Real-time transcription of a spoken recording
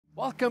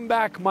Welcome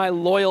back, my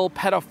loyal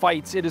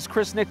petaphites. It is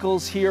Chris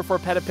Nichols here for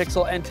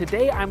PetaPixel, and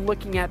today I'm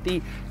looking at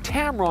the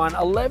Tamron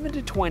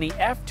 11-20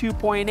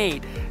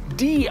 f2.8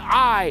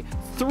 DI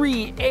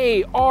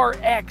III-A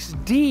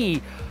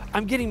RXD.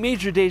 I'm getting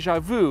major deja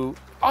vu.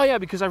 Oh yeah,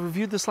 because I've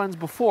reviewed this lens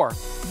before.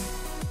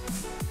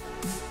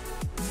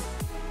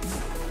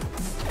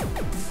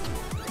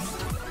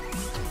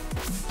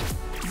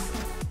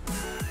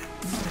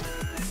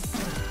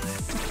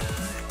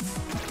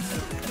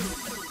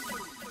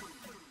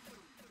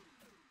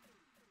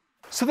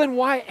 So then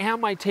why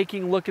am I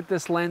taking a look at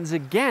this lens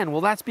again?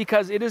 Well, that's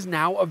because it is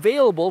now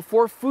available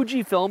for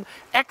Fujifilm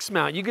X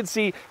mount. You can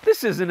see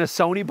this isn't a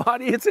Sony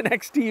body, it's an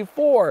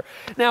X-T4.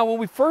 Now, when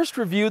we first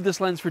reviewed this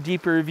lens for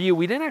deeper review,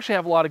 we didn't actually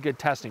have a lot of good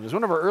testing. It was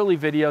one of our early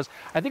videos.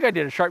 I think I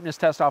did a sharpness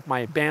test off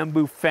my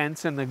bamboo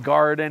fence in the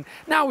garden.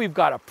 Now we've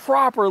got a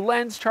proper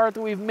lens chart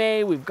that we've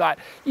made. We've got,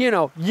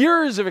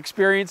 years of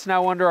experience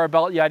now under our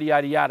belt, yada,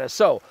 yada, yada.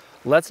 So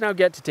let's now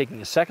get to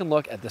taking a second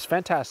look at this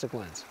fantastic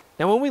lens.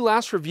 Now, when we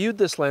last reviewed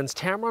this lens,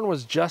 Tamron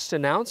was just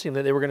announcing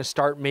that they were going to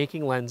start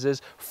making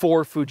lenses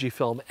for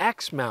Fujifilm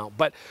X mount.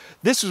 But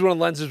this was one of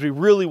the lenses we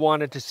really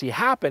wanted to see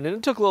happen, and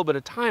it took a little bit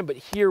of time, but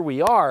here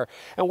we are.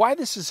 And why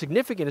this is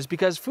significant is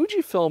because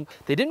Fujifilm,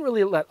 they didn't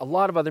really let a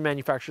lot of other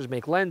manufacturers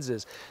make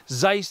lenses.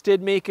 Zeiss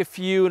did make a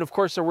few, and of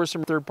course there were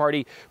some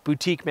third-party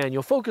boutique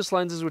manual focus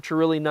lenses, which are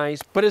really nice.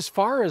 But as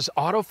far as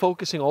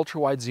autofocusing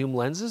ultra-wide zoom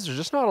lenses, there's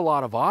just not a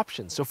lot of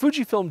options. So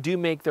Fujifilm do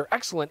make their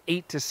excellent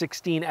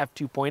 8-16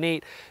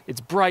 f2.8. It's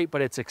bright,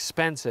 but it's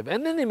expensive.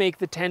 And then they make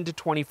the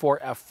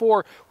 10-24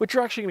 f4, which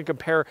you're actually going to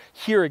compare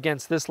here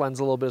against this lens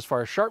a little bit as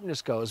far as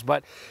sharpness goes.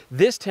 But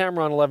this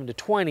Tamron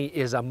 11-20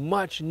 is a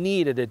much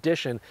needed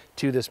addition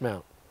to this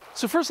mount.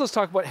 So first let's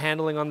talk about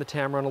handling on the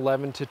Tamron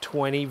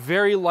 11-20.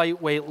 Very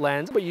lightweight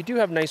lens, but you do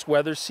have nice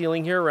weather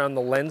sealing here around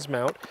the lens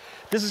mount.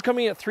 This is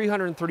coming at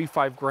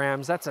 335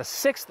 grams. That's a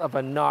sixth of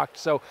a knock,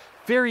 so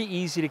very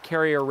easy to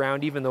carry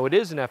around even though it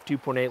is an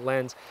f2.8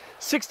 lens.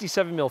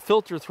 67mm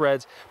filter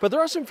threads, but there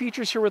are some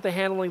features here with the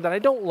handling that I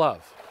don't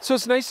love. So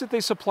it's nice that they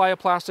supply a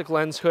plastic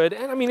lens hood,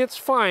 and I mean, it's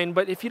fine,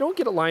 but if you don't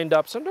get it lined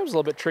up, sometimes it's a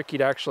little bit tricky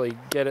to actually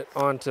get it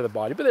onto the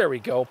body, but there we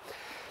go.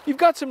 You've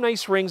got some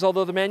nice rings,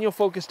 although the manual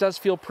focus does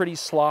feel pretty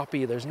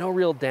sloppy. There's no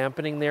real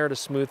dampening there to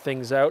smooth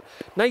things out.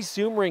 Nice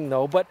zoom ring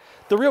though, but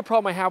the real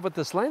problem I have with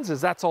this lens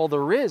is that's all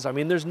there is. I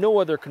mean, there's no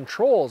other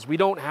controls. We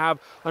don't have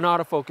an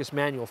autofocus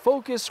manual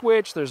focus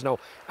switch. There's no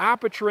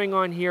aperture ring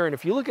on here. And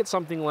if you look at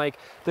something like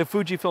the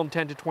Fujifilm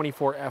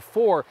 10-24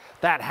 f4,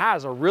 that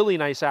has a really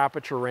nice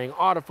aperture ring,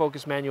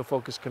 autofocus, manual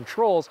focus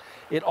controls.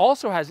 It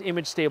also has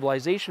image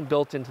stabilization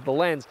built into the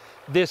lens.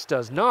 This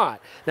does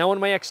not. Now on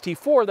my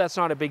X-T4, that's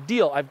not a big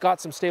deal. I've got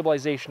some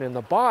stabilization in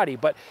the body,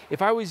 but if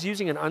I was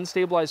using an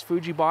unstabilized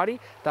Fuji body,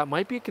 that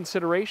might be a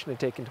consideration to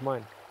take into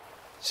mind.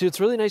 So it's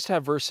really nice to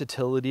have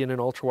versatility in an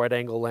ultra-wide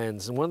angle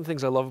lens. And one of the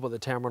things I love about the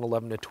Tamron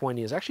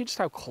 11-20 is actually just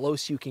how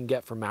close you can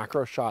get for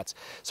macro shots.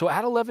 So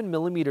at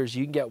 11mm,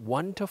 you can get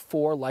 1 to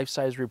 4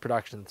 life-size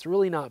reproductions. It's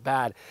really not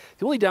bad.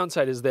 The only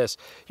downside is this.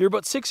 You're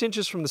about 6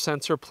 inches from the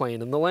sensor plane,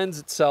 and the lens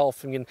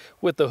itself, and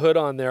with the hood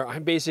on there,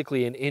 I'm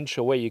basically an inch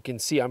away. You can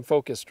see I'm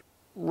focused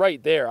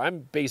right there.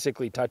 I'm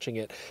basically touching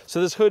it.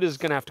 So this hood is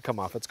going to have to come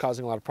off. It's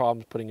causing a lot of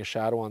problems putting a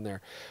shadow on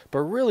there. But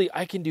really,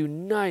 I can do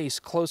nice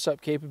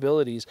close-up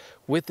capabilities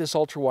with this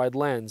ultra-wide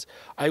lens.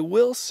 I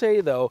will say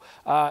though,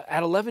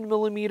 at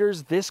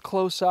 11mm, this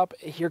close-up,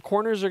 your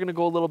corners are going to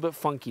go a little bit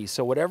funky.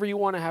 So whatever you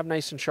want to have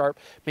nice and sharp,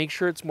 make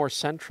sure it's more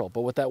central.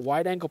 But with that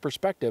wide-angle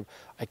perspective,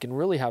 I can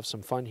really have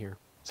some fun here.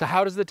 So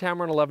how does the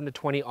Tamron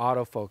 11-20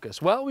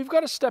 autofocus? Well, we've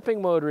got a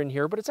stepping motor in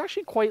here, but it's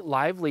actually quite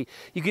lively.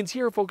 You can see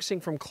her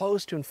focusing from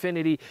close to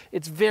infinity.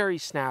 It's very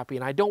snappy,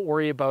 and I don't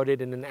worry about it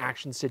in an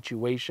action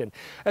situation.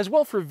 As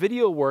well, for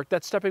video work,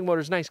 that stepping motor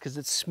is nice because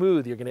it's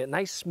smooth. You're going to get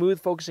nice, smooth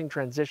focusing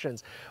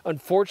transitions.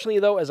 Unfortunately,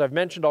 though, as I've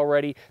mentioned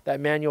already, that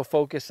manual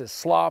focus is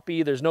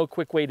sloppy. There's no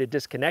quick way to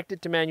disconnect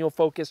it to manual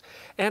focus.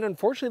 And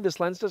unfortunately, this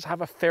lens does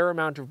have a fair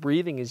amount of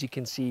breathing, as you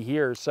can see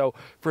here. So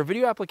for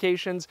video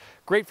applications,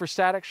 great for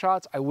static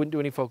shots. I wouldn't do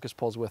any focus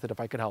pulls with it if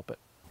I could help it.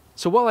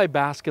 So while I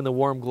bask in the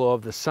warm glow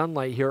of the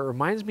sunlight here, it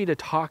reminds me to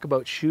talk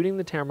about shooting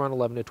the Tamron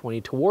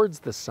 11-20 towards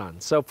the sun.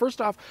 So first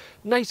off,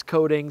 nice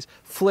coatings,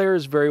 flare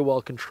is very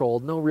well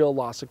controlled, no real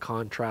loss of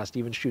contrast,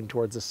 even shooting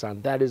towards the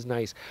sun. That is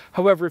nice.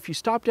 However, if you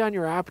stop down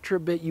your aperture a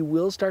bit, you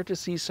will start to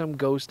see some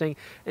ghosting,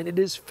 and it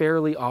is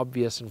fairly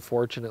obvious,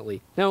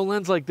 unfortunately. Now, a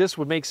lens like this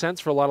would make sense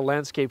for a lot of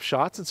landscape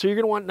shots, and so you're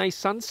going to want nice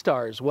sun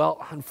stars.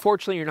 Well,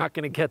 unfortunately, you're not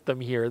going to get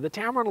them here. The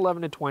Tamron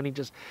 11-20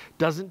 just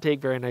doesn't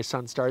take very nice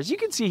sun stars. You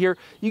can see here,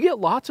 you get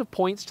lots of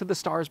points to the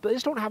stars, but they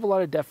just don't have a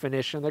lot of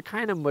definition. They're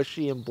kind of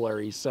mushy and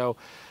blurry, so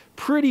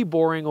pretty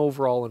boring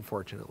overall,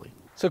 unfortunately.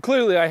 So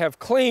clearly I have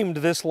claimed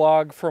this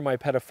log for my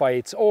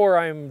petaphites, or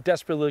I'm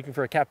desperately looking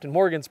for a Captain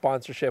Morgan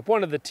sponsorship,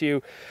 one of the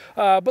two.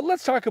 But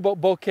let's talk about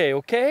bokeh,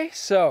 okay?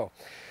 So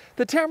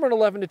the Tamron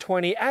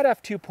 11-20 at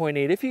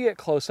f2.8, if you get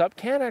close up,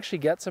 can actually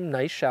get some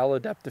nice shallow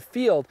depth of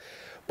field.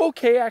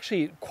 Bokeh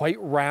actually quite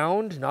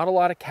round, not a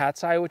lot of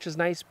cat's eye, which is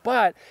nice,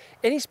 but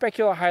any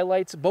specular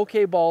highlights,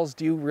 bokeh balls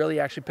do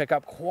really actually pick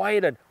up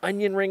quite an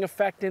onion ring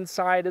effect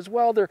inside as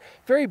well. They're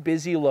very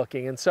busy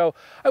looking, and so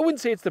I wouldn't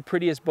say it's the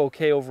prettiest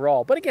bokeh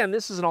overall. But again,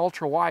 this is an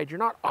ultra wide. You're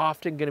not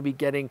often going to be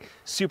getting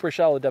super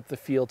shallow depth of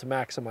field to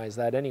maximize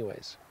that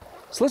anyways.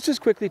 So let's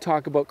just quickly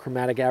talk about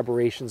chromatic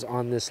aberrations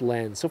on this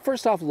lens. So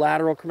first off,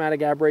 lateral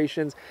chromatic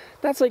aberrations.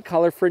 That's like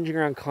color fringing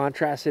around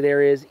contrasted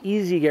areas,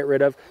 easy to get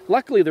rid of.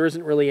 Luckily, there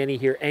isn't really any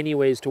here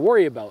anyways to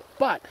worry about.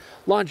 But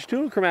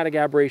longitudinal chromatic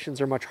aberrations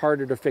are much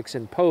harder to fix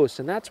in post,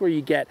 and that's where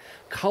you get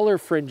color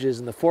fringes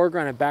in the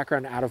foreground and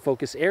background out of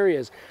focus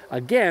areas.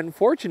 Again,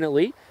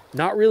 fortunately,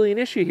 not really an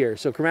issue here.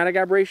 So chromatic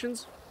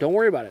aberrations, don't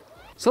worry about it.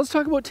 So let's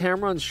talk about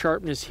Tamron's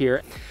sharpness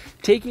here.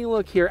 Taking a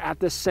look here at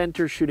the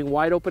center, shooting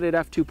wide open at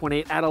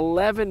f2.8 at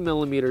 11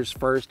 millimeters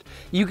first,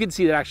 you can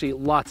see that actually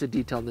lots of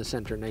detail in the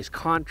center. Nice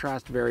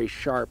contrast, very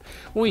sharp.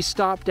 When we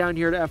stop down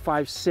here to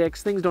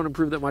f5.6, things don't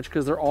improve that much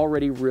because they're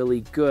already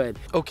really good.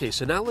 Okay,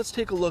 so now let's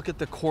take a look at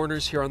the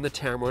corners here on the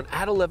Tamron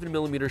at 11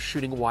 millimeters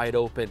shooting wide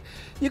open.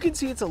 You can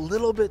see it's a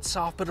little bit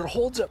soft, but it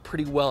holds up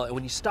pretty well. And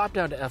when you stop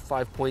down to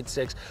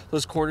f5.6,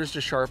 those corners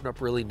just sharpen up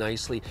really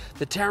nicely.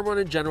 The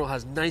Tamron in general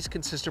has nice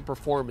consistent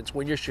performance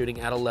when you're shooting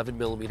at 11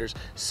 millimeters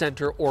center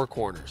or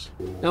corners.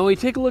 Now when we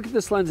take a look at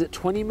this lens at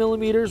 20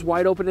 millimeters,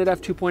 wide open at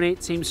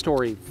f2.8, same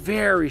story,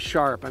 very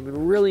sharp. I mean,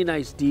 really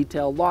nice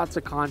detail, lots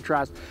of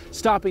contrast.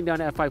 Stopping down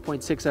to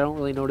f5.6, I don't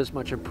really notice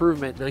much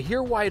improvement. Now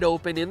here wide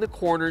open in the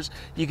corners,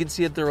 you can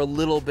see that they're a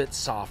little bit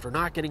soft. We're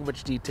not getting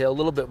much detail, a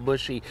little bit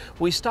mushy.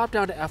 When we stop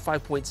down to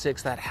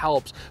f5.6, that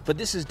helps, but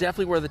this is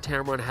definitely where the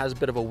Tamron has a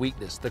bit of a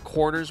weakness, the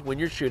corners when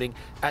you're shooting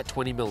at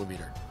 20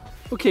 millimeter.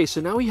 Okay,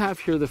 so now we have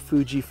here the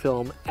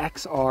Fujifilm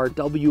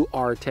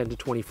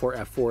XR-WR10-24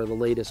 f4, the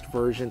latest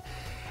version.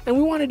 And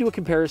we want to do a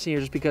comparison here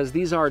just because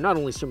these are not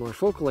only similar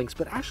focal lengths,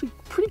 but actually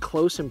pretty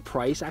close in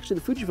price. Actually,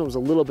 the Fujifilm is a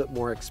little bit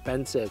more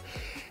expensive.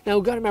 Now,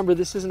 we've got to remember,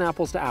 this isn't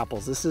apples to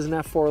apples. This is an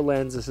f4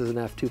 lens, this is an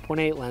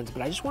f2.8 lens,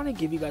 but I just want to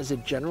give you guys a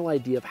general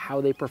idea of how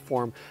they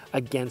perform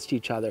against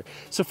each other.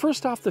 So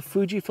first off, the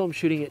Fujifilm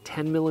shooting at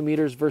 10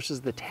 millimeters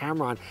versus the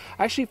Tamron,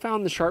 I actually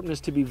found the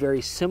sharpness to be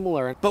very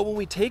similar. But when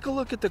we take a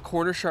look at the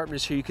corner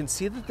sharpness here, you can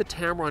see that the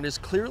Tamron is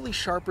clearly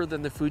sharper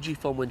than the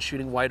Fujifilm when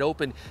shooting wide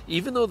open,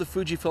 even though the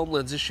Fujifilm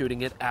lens is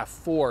shooting at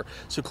f4.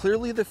 So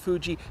clearly the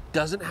Fuji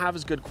doesn't have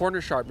as good corner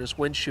sharpness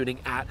when shooting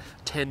at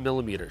 10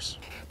 millimeters.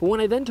 But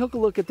when I then took a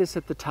look at this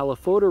at the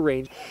telephoto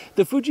range,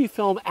 the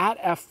Fujifilm at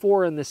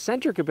f4 in the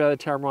center compared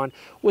to the Tamron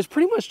was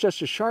pretty much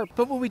just as sharp.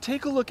 But when we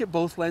take a look at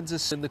both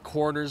lenses in the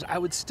corners, I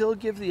would still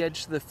give the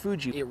edge to the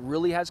Fuji. It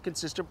really has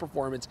consistent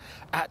performance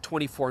at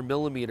 24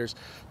 millimeters.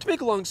 To make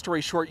a long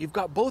story short, you've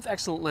got both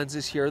excellent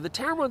lenses here. The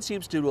Tamron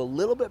seems to do a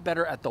little bit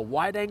better at the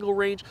wide angle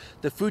range,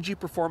 the Fuji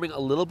performing a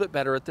little bit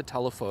better at the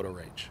telephoto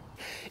range.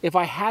 If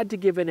I had to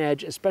give an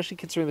edge, especially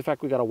considering the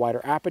fact we got a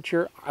wider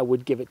aperture, I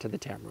would give it to the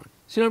Tamron.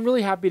 So I'm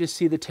really happy to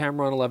see the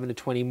Tamron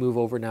 11-20 move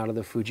over now to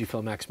the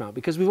Fujifilm X mount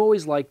because we've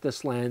always liked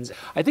this lens.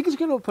 I think it's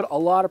going to put a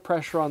lot of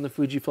pressure on the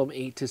Fujifilm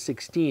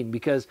 8-16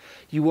 because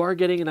you are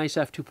getting a nice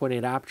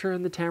f2.8 aperture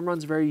and the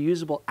Tamron's very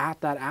usable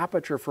at that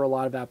aperture for a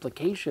lot of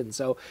applications.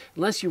 So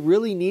unless you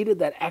really needed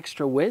that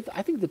extra width,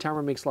 I think the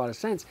Tamron makes a lot of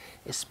sense,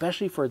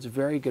 especially for its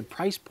very good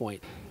price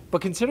point.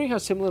 But considering how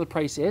similar the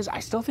price is, I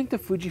still think the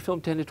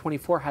Fujifilm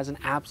 10-24 has an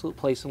absolute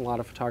place in a lot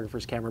of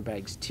photographers' camera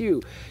bags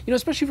too. You know,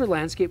 especially for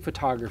landscape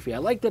photography. I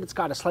like that it's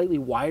got a slightly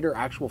wider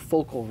actual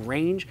focal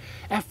range.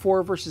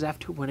 f4 versus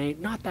f2.8,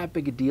 not that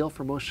big a deal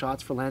for most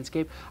shots for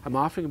landscape. I'm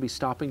often gonna be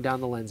stopping down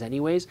the lens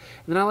anyways.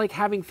 And then I like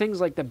having things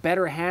like the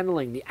better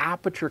handling, the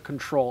aperture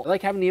control. I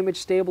like having the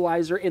image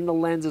stabilizer in the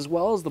lens as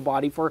well as the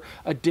body for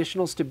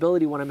additional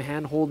stability when I'm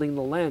hand holding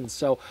the lens.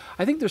 So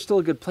I think there's still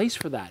a good place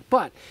for that.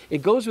 But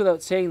it goes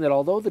without saying that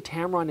although the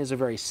Tamron is a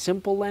very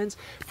simple lens,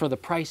 for the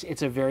price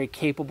it's a very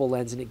capable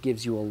lens and it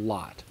gives you a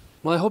lot.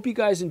 Well, I hope you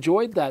guys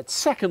enjoyed that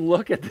second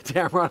look at the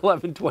Tamron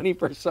 11-20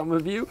 for some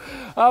of you.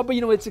 But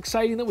you know, it's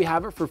exciting that we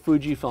have it for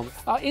Fujifilm.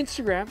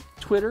 Instagram,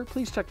 Twitter,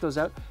 please check those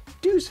out.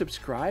 Do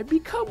subscribe,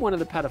 become one of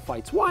the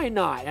Petaphites. Why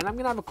not? And I'm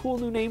gonna have a cool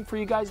new name for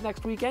you guys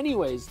next week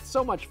anyways. It's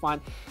so much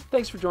fun.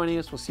 Thanks for joining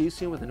us. We'll see you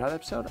soon with another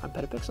episode on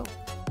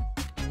PetaPixel.